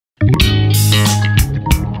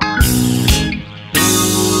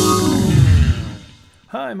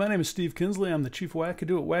Hi, my name is Steve Kinsley. I'm the Chief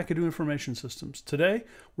Wackadoo at Wackadoo Information Systems. Today,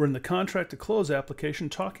 we're in the Contract to Close application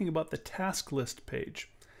talking about the TaskList page.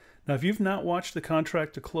 Now, if you've not watched the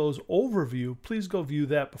Contract to Close overview, please go view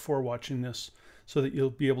that before watching this so that you'll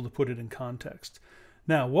be able to put it in context.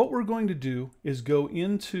 Now, what we're going to do is go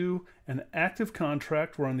into an active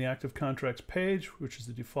contract. We're on the active contracts page, which is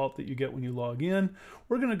the default that you get when you log in.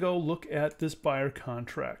 We're going to go look at this buyer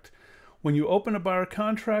contract. When you open a buyer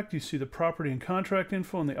contract, you see the property and contract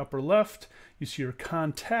info in the upper left. You see your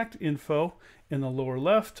contact info in the lower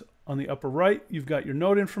left. On the upper right, you've got your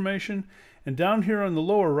note information. And down here on the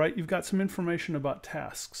lower right, you've got some information about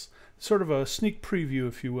tasks. Sort of a sneak preview,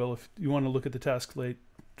 if you will, if you want to look at the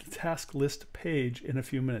task list page in a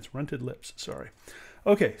few minutes. Rented lips, sorry.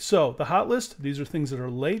 Okay, so the hot list, these are things that are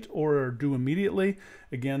late or are due immediately.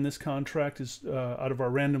 Again, this contract is out of our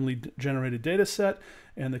randomly generated data set,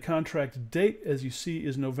 and the contract date, as you see,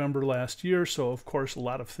 is November last year, so of course a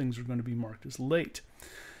lot of things are going to be marked as late.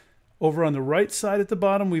 Over on the right side at the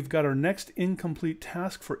bottom, we've got our next incomplete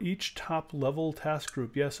task for each top level task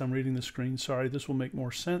group. Yes, I'm reading the screen, sorry. This will make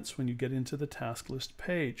more sense when you get into the task list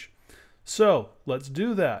page. So let's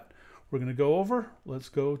do that. We're going to go over,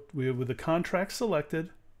 with the contract selected,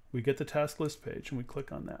 we get the task list page and we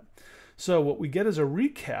click on that. So what we get is a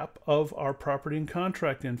recap of our property and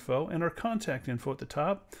contract info and our contact info at the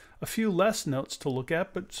top. A few less notes to look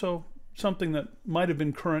at, but so something that might have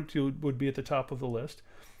been current would be at the top of the list.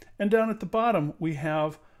 And down at the bottom, we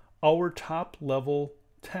have our top level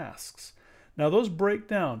tasks. Now those break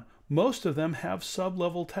down. Most of them have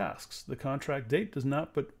sub-level tasks. The contract date does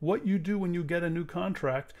not, but what you do when you get a new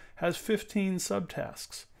contract has 15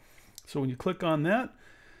 subtasks. So when you click on that,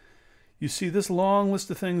 you see this long list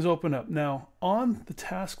of things open up. Now, on the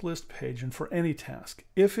task list page, and for any task,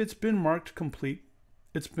 if it's been marked complete,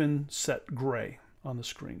 it's been set gray on the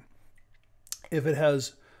screen. If it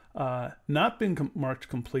has not been marked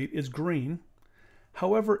complete, it's green.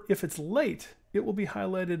 However, if it's late, it will be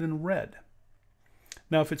highlighted in red.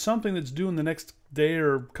 Now, if it's something that's due in the next day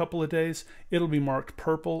or couple of days, it'll be marked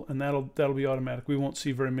purple, and that'll be automatic. We won't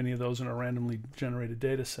see very many of those in our randomly generated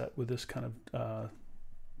data set with this kind of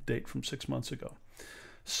date from 6 months ago.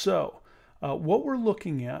 So what we're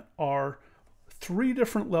looking at are 3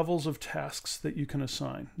 different levels of tasks that you can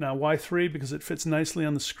assign. Now, why 3? Because it fits nicely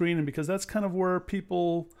on the screen, and because that's kind of where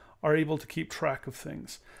people are able to keep track of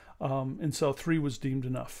things. And so 3 was deemed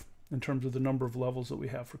enough in terms of the number of levels that we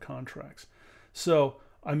have for contracts. So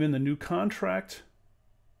I'm in the new contract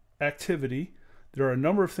activity. There are a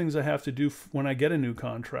number of things I have to do when I get a new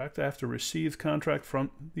contract. I have to receive contract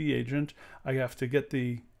from the agent. I have to get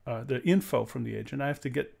the info from the agent. I have to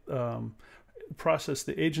get process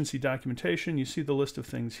the agency documentation. You see the list of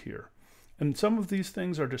things here. And some of these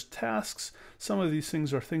things are just tasks. Some of these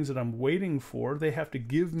things are things that I'm waiting for. They have to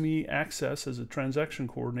give me access as a transaction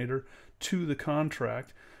coordinator to the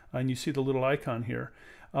contract. And you see the little icon here.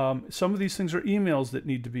 Some of these things are emails that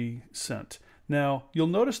need to be sent. Now, you'll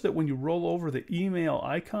notice that when you roll over the email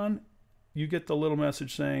icon, you get the little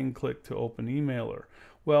message saying, click to open emailer.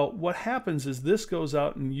 Well, what happens is this goes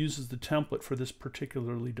out and uses the template for this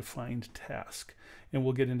particularly defined task. And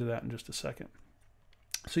we'll get into that in just a second.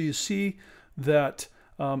 So you see that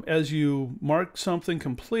as you mark something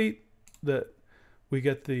complete, that we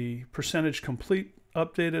get the percentage complete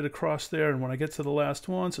updated across there. And when I get to the last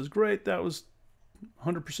one, it says, great, that was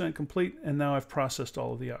 100% complete, and now I've processed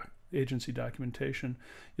all of the agency documentation.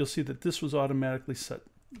 You'll see that this was automatically set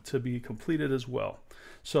to be completed as well.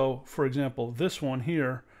 So, for example, this one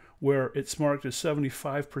here, where it's marked as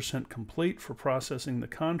 75% complete for processing the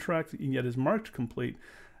contract, and yet is marked complete,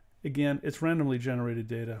 again, it's randomly generated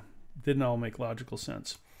data. Didn't all make logical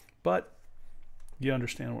sense. But you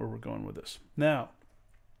understand where we're going with this. Now,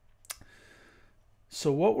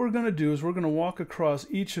 so what we're going to do is we're going to walk across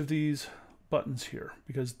each of these buttons here,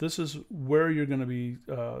 because this is where you're going to be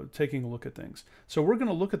taking a look at things. So we're going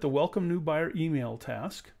to look at the Welcome New Buyer email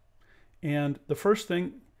task. And the first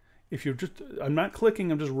thing, if you're I'm not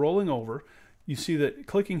clicking, I'm just rolling over, you see that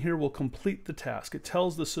clicking here will complete the task. It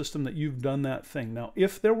tells the system that you've done that thing. Now,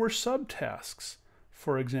 if there were subtasks,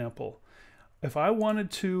 for example, if I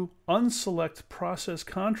wanted to unselect process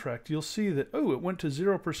contract, you'll see that, oh, it went to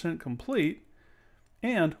 0% complete,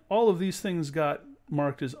 and all of these things got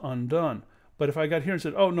marked as undone. But if I got here and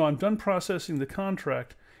said, oh, no, I'm done processing the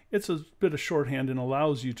contract, it's a bit of shorthand and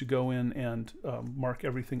allows you to go in and mark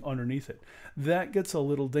everything underneath it. That gets a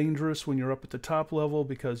little dangerous when you're up at the top level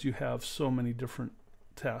because you have so many different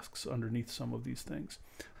tasks underneath some of these things.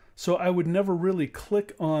 So I would never really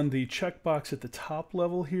click on the checkbox at the top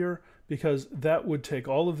level here, because that would take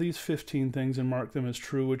all of these 15 things and mark them as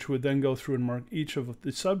true, which would then go through and mark each of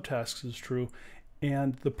the subtasks as true.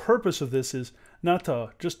 And the purpose of this is not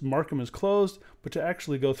to just mark them as closed, but to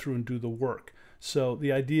actually go through and do the work. So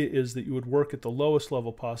the idea is that you would work at the lowest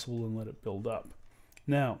level possible and let it build up.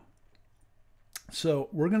 Now, so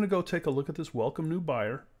we're going to go take a look at this welcome new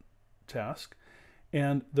buyer task.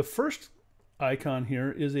 And the first icon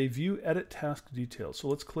here is a view edit task details. So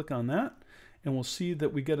let's click on that, and we'll see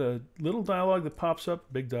that we get a little dialog that pops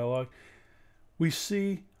up, big dialog. We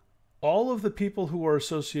see all of the people who are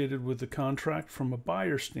associated with the contract from a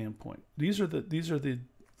buyer standpoint. These are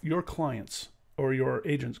your clients, or your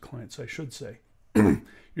agent's clients, I should say.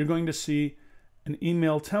 You're going to see an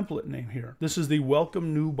email template name here. This is the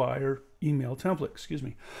welcome new buyer email template, excuse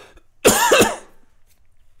me.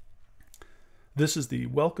 This is the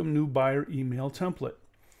welcome new buyer email template.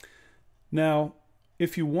 Now,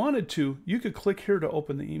 if you wanted to, you could click here to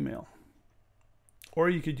open the email, or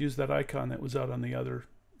you could use that icon that was out on the other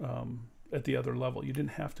at the other level. You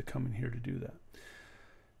didn't have to come in here to do that.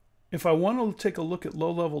 If I want to take a look at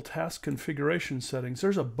low-level task configuration settings,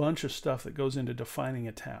 there's a bunch of stuff that goes into defining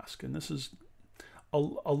a task. And this is,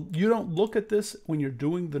 you don't look at this when you're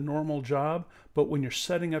doing the normal job, but when you're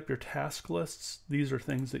setting up your task lists, these are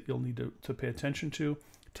things that you'll need to pay attention to.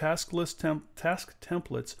 Task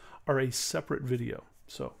templates are a separate video,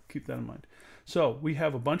 so keep that in mind. So we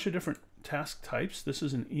have a bunch of different task types. This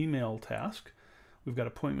is an email task. We've got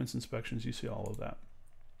appointments, inspections, you see all of that.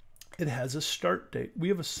 It has a start date. We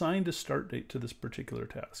have assigned a start date to this particular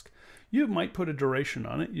task. You might put a duration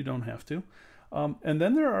on it, you don't have to. And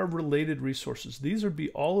then there are related resources. These would be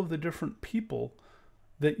all of the different people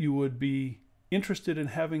that you would be interested in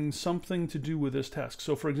having something to do with this task.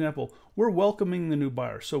 So for example, we're welcoming the new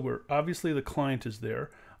buyer. So we're obviously the client is there.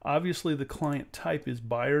 Obviously the client type is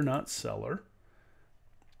buyer, not seller.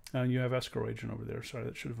 And you have escrow agent over there. Sorry,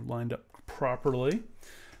 that should have lined up properly.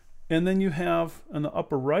 And then you have, on the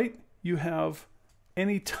upper right, you have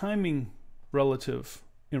any timing relative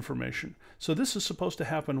information. So this is supposed to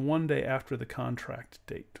happen one day after the contract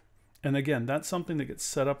date. And again, that's something that gets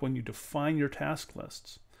set up when you define your task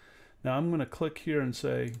lists. Now I'm going to click here and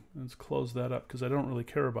say, let's close that up, because I don't really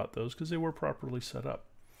care about those because they were properly set up.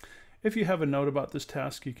 If you have a note about this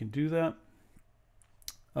task, you can do that.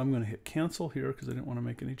 I'm going to hit cancel here because I didn't want to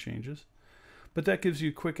make any changes. But that gives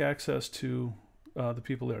you quick access to the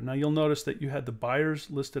people there. Now you'll notice that you had the buyers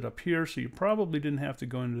listed up here, so you probably didn't have to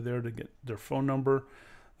go into there to get their phone number,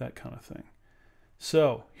 that kind of thing.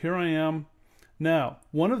 So here I am. Now,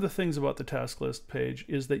 one of the things about the task list page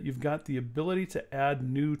is that you've got the ability to add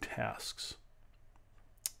new tasks.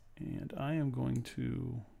 And I am going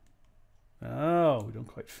to, oh, we don't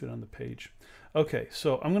quite fit on the page. Okay,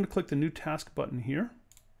 so I'm going to click the new task button here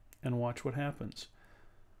and watch what happens.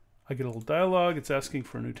 I get a little dialog. It's asking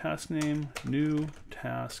for a new task name, new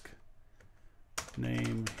task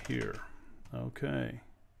name here. Okay,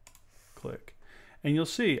 click. And you'll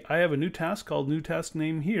see I have a new task called new task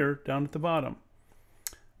name here down at the bottom.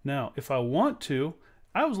 Now, if I want to,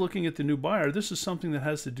 I was looking at the new buyer. This is something that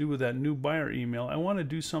has to do with that new buyer email. I want to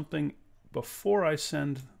do something before I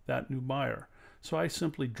send that new buyer. So I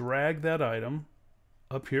simply drag that item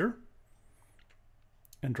up here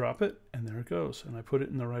and drop it, and there it goes. And I put it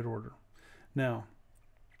in the right order. Now,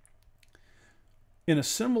 in a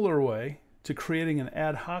similar way to creating an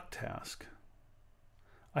ad hoc task,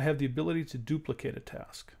 I have the ability to duplicate a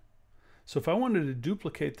task. So if I wanted to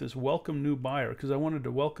duplicate this welcome new buyer, because I wanted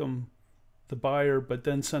to welcome the buyer but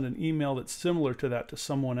then send an email that's similar to that to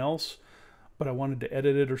someone else, but I wanted to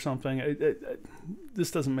edit it or something,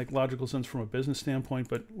 this doesn't make logical sense from a business standpoint,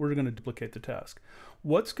 but we're going to duplicate the task.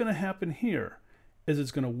 What's going to happen here is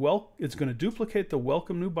it's going to duplicate the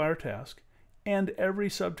welcome new buyer task and every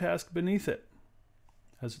subtask beneath it,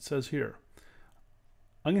 as it says here.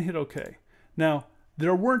 I'm going to hit OK. Now,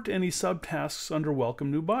 there weren't any subtasks under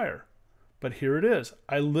welcome new buyer, but here it is.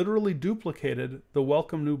 I literally duplicated the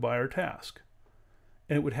welcome new buyer task.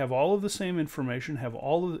 And it would have all of the same information, it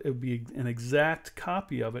would be an exact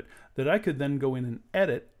copy of it that I could then go in and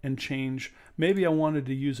edit and change. Maybe I wanted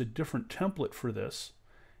to use a different template for this.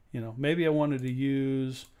 Maybe I wanted to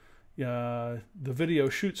use the video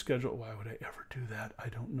shoot schedule. Why would I ever do that? I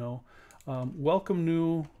don't know. Welcome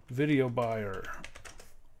new video buyer.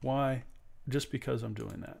 Why? Just because I'm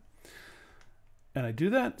doing that. And I do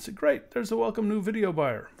that, say, great, there's the welcome new video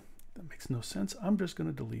buyer. That makes no sense. I'm just going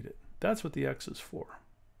to delete it. That's what the X is for.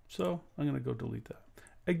 So I'm going to go delete that.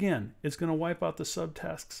 Again, it's going to wipe out the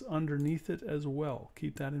subtasks underneath it as well.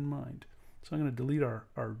 Keep that in mind. So I'm going to delete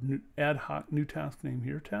our new ad hoc new task name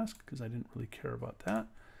here, task, because I didn't really care about that.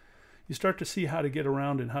 You start to see how to get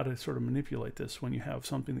around and how to sort of manipulate this when you have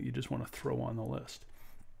something that you just want to throw on the list.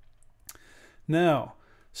 Now,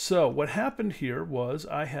 so what happened here was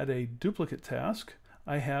I had a duplicate task.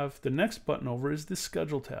 I have the next button over is the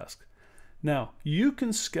schedule task. Now, you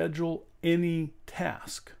can schedule any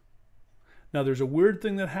task. Now, there's a weird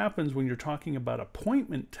thing that happens when you're talking about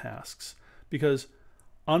appointment tasks, because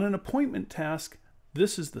on an appointment task,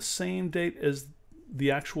 this is the same date as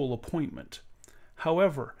the actual appointment.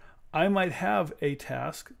 However, I might have a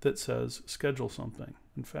task that says schedule something.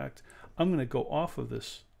 In fact, I'm going to go off of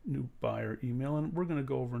this new buyer email and we're going to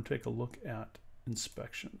go over and take a look at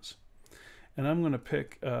inspections. And I'm going to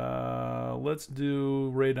pick, let's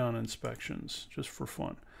do radon inspections just for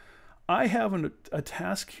fun. I have a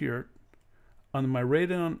task here on my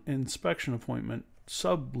radon inspection appointment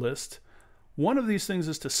sub list. One of these things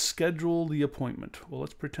is to schedule the appointment. Well,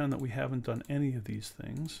 let's pretend that we haven't done any of these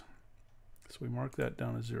things. So we mark that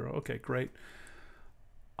down as 0. Okay, great.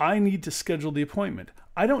 I need to schedule the appointment.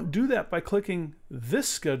 I don't do that by clicking this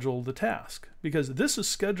schedule the task, because this is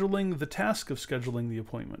scheduling the task of scheduling the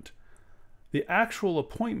appointment. The actual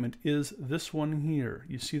appointment is this one here.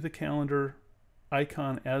 You see the calendar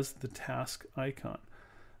icon as the task icon.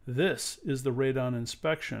 This is the radon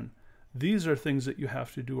inspection. These are things that you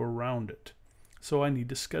have to do around it. So I need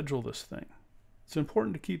to schedule this thing. It's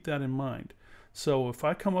important to keep that in mind. So if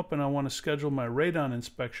I come up and I want to schedule my radon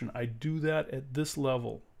inspection, I do that at this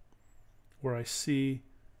level where I see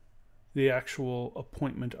the actual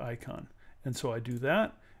appointment icon. And so I do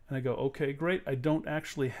that and I go, okay, great. I don't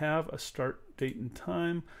actually have a start date and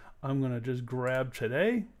time. I'm going to just grab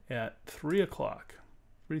today at 3 o'clock,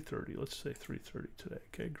 3:30. Let's say 3:30 today.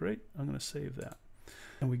 Okay, great. I'm going to save that.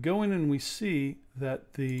 And we go in and we see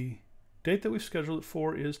that the date that we've scheduled it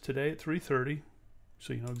for is today at 3:30.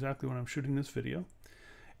 So you know exactly when I'm shooting this video.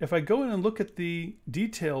 If I go in and look at the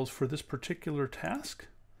details for this particular task,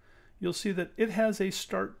 you'll see that it has a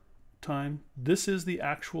start time. This is the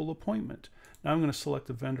actual appointment. Now I'm going to select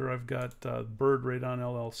the vendor. I've got Bird Radon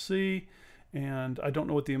LLC, and I don't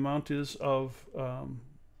know what the amount is of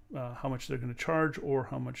how much they're going to charge or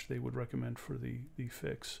how much they would recommend for the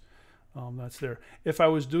fix. That's there. If I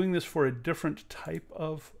was doing this for a different type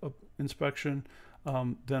of inspection,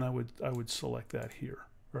 then I would select that here.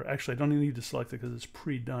 Or actually, I don't even need to select it because it's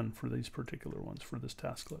pre-done for these particular ones for this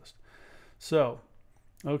task list. So,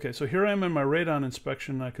 okay, so here I am in my radon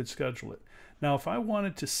inspection and I could schedule it. Now, if I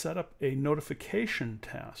wanted to set up a notification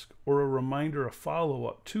task or a reminder, a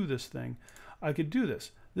follow-up to this thing, I could do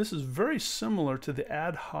this. This is very similar to the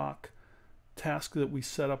ad hoc task that we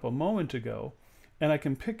set up a moment ago, and I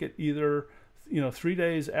can pick it either 3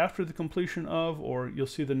 days after the completion of, or you'll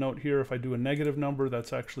see the note here, if I do a negative number,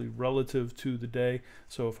 that's actually relative to the day.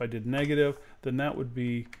 So if I did negative, then that would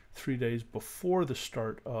be 3 days before the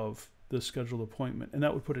start of the scheduled appointment. And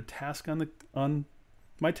that would put a task on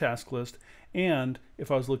my task list. And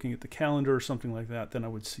if I was looking at the calendar or something like that, then I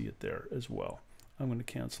would see it there as well. I'm going to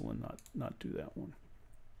cancel and not do that one.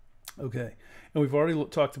 Okay, and we've already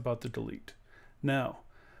talked about the delete. Now,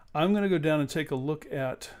 I'm going to go down and take a look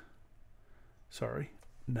at,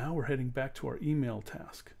 now we're heading back to our email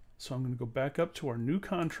task. So I'm going to go back up to our new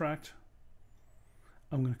contract.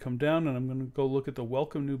 I'm going to come down and I'm going to go look at the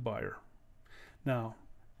welcome new buyer. Now,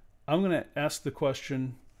 I'm going to ask the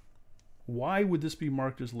question, why would this be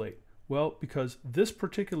marked as late? Well, because this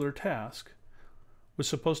particular task was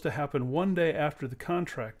supposed to happen 1 day after the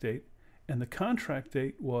contract date, and the contract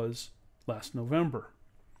date was last November.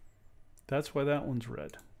 That's why that one's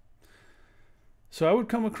red. So I would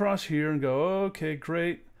come across here and go, okay,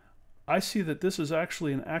 great. I see that this is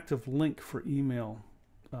actually an active link for email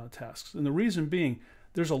tasks. And the reason being,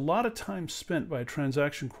 there's a lot of time spent by a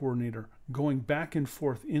transaction coordinator going back and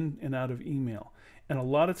forth in and out of email. And a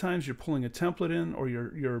lot of times you're pulling a template in or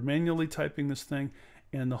you're manually typing this thing.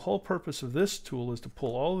 And the whole purpose of this tool is to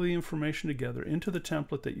pull all of the information together into the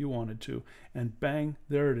template that you wanted to, and bang,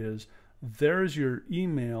 there it is. There's your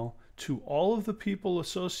email to all of the people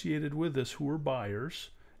associated with this who are buyers.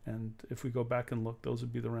 And if we go back and look, those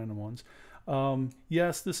would be the random ones.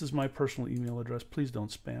 Yes, this is my personal email address. Please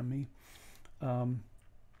don't spam me.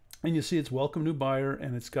 And you see it's welcome new buyer,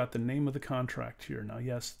 and it's got the name of the contract here. Now,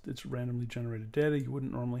 yes, it's randomly generated data. You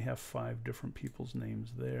wouldn't normally have 5 different people's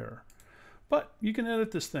names there. But you can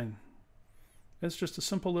edit this thing. It's just a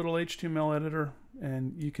simple little HTML editor,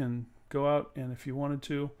 and you can go out, and if you wanted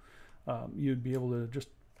to, you'd be able to just,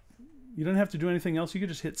 you don't have to do anything else. You could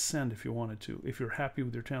just hit send if you wanted to, if you're happy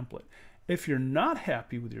with your template. If you're not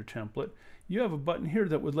happy with your template, you have a button here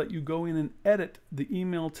that would let you go in and edit the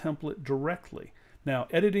email template directly. Now,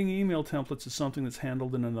 editing email templates is something that's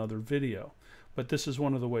handled in another video, but this is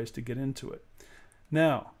one of the ways to get into it.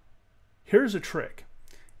 Now, here's a trick.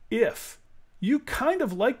 If you kind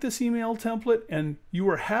of like this email template and you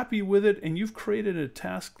are happy with it and you've created a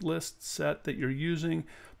task list set that you're using,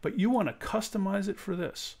 but you want to customize it for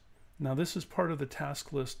this. Now, this is part of the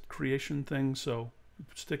task list creation thing, so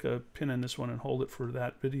stick a pin in this one and hold it for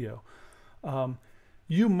that video.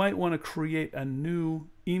 You might want to create a new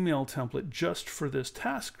email template just for this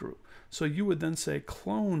task group. So you would then say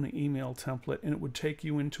clone email template, and it would take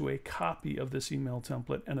you into a copy of this email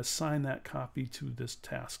template and assign that copy to this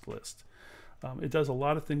task list. It does a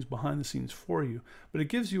lot of things behind the scenes for you, but it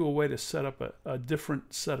gives you a way to set up a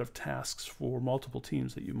different set of tasks for multiple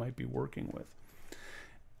teams that you might be working with.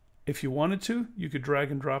 If you wanted to, you could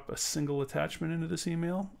drag and drop a single attachment into this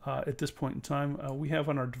email. At this point in time, we have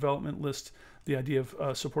on our development list the idea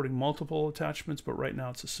of supporting multiple attachments, but right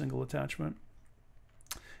now it's a single attachment.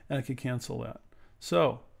 And I could cancel that.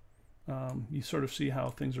 So you sort of see how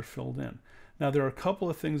things are filled in. Now there are a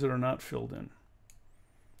couple of things that are not filled in.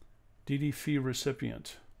 DD fee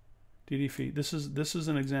recipient. DD fee. This is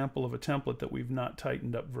an example of a template that we've not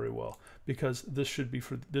tightened up very well, because this should be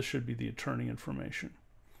the attorney information.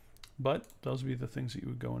 But those would be the things that you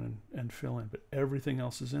would go in and fill in. But everything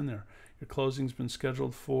else is in there. Your closing's been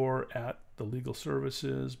scheduled for at the legal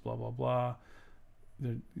services, blah, blah, blah.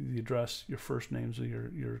 The address, your first names of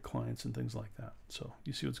your clients and things like that. So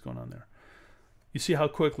you see what's going on there. You see how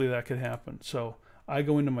quickly that could happen. So I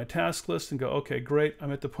go into my task list and go, okay, great.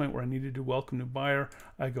 I'm at the point where I need to do welcome new buyer.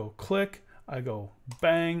 I go click. I go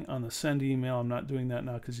bang on the send email. I'm not doing that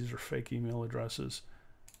now because these are fake email addresses.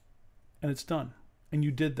 And it's done. And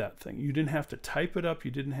you did that thing. You didn't have to type it up.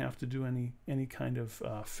 You didn't have to do any kind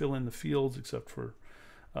of fill in the fields, except for,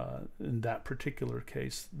 in that particular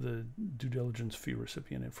case, the due diligence fee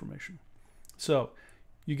recipient information. So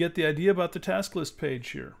you get the idea about the task list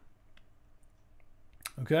page here.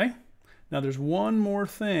 Okay? Now there's one more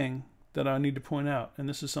thing that I need to point out, and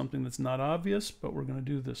this is something that's not obvious, but we're going to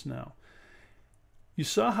do this now. You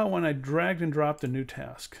saw how when I dragged and dropped a new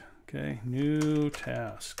task, okay, new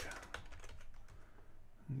task.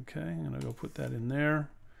 Okay, I'm going to go put that in there,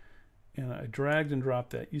 and I dragged and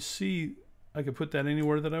dropped that. You see, I could put that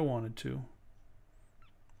anywhere that I wanted to.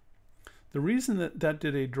 The reason that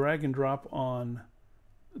did a drag and drop on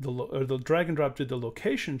the drag and drop did the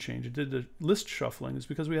location change, it did the list shuffling, is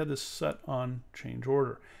because we had this set on change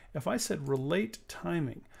order. If I said relate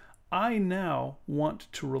timing, I now want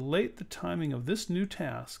to relate the timing of this new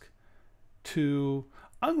task to,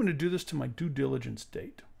 I'm going to do this to my due diligence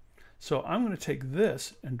date. So I'm going to take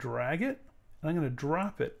this and drag it, and I'm going to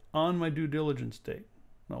drop it on my due diligence date.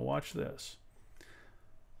 Now watch this.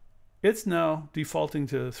 It's now defaulting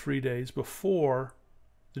to 3 days before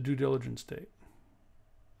the due diligence date.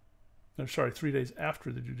 I'm sorry, 3 days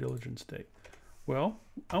after the due diligence date. Well,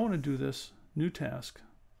 I want to do this new task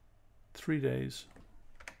 3 days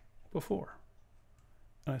before.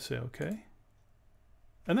 And I say okay.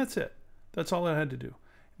 And that's it. That's all I had to do.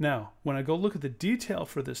 Now, when I go look at the detail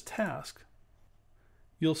for this task,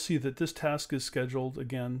 you'll see that this task is scheduled,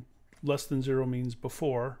 again, less than 0 means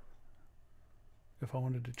before. If I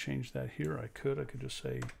wanted to change that here, I could just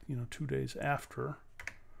say, 2 days after.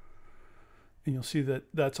 And you'll see that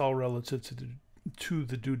that's all relative to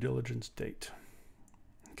the due diligence date.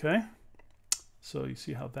 Okay? So you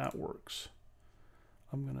see how that works.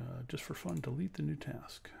 I'm going to, just for fun, delete the new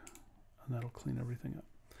task. And that'll clean everything up.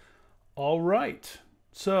 All right.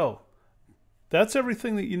 So that's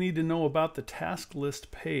everything that you need to know about the task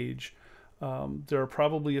list page. There are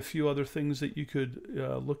probably a few other things that you could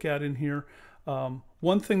look at in here.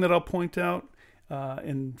 One thing that I'll point out,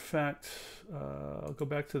 in fact, I'll go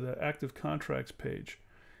back to the active contracts page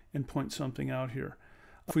and point something out here.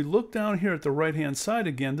 If we look down here at the right-hand side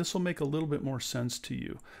again, this will make a little bit more sense to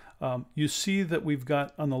you. You see that we've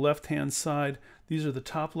got on the left-hand side, these are the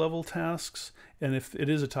top-level tasks, and if it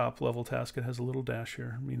is a top-level task, it has a little dash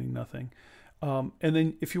here, meaning nothing. And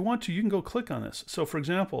then if you want to, you can go click on this. So for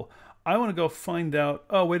example, I want to go find out,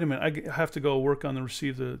 oh, wait a minute, I have to go work on the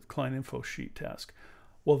receive the client info sheet task.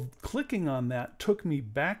 Well, clicking on that took me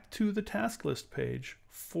back to the task list page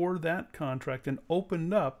for that contract and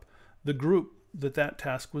opened up the group that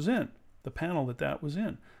task was in, the panel that was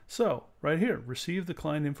in. So right here, receive the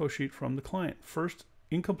client info sheet from the client. First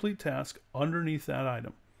incomplete task underneath that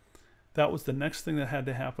item. That was the next thing that had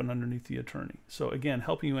to happen underneath the attorney. So again,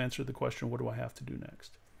 helping you answer the question, what do I have to do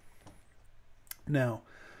next? Now,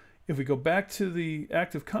 if we go back to the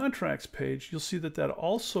active contracts page, you'll see that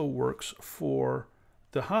also works for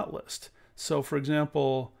the hot list. So for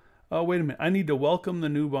example, oh, wait a minute, I need to welcome the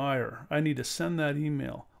new buyer. I need to send that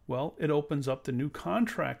email. Well, it opens up the new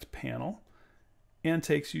contract panel and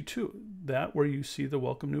takes you to that where you see the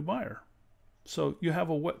welcome new buyer. So you have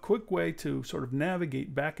a quick way to sort of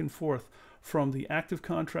navigate back and forth from the active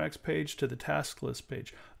contracts page to the task list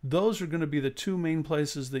page. Those are going to be the two main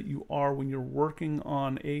places that you are when you're working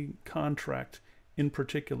on a contract in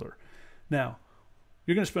particular. Now,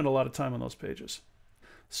 you're going to spend a lot of time on those pages.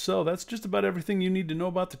 So that's just about everything you need to know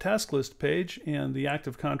about the task list page and the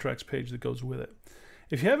active contracts page that goes with it.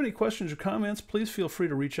 If you have any questions or comments, please feel free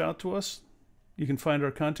to reach out to us. You can find our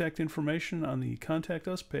contact information on the Contact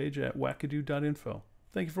Us page at wackadoo.info.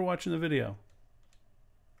 Thank you for watching the video.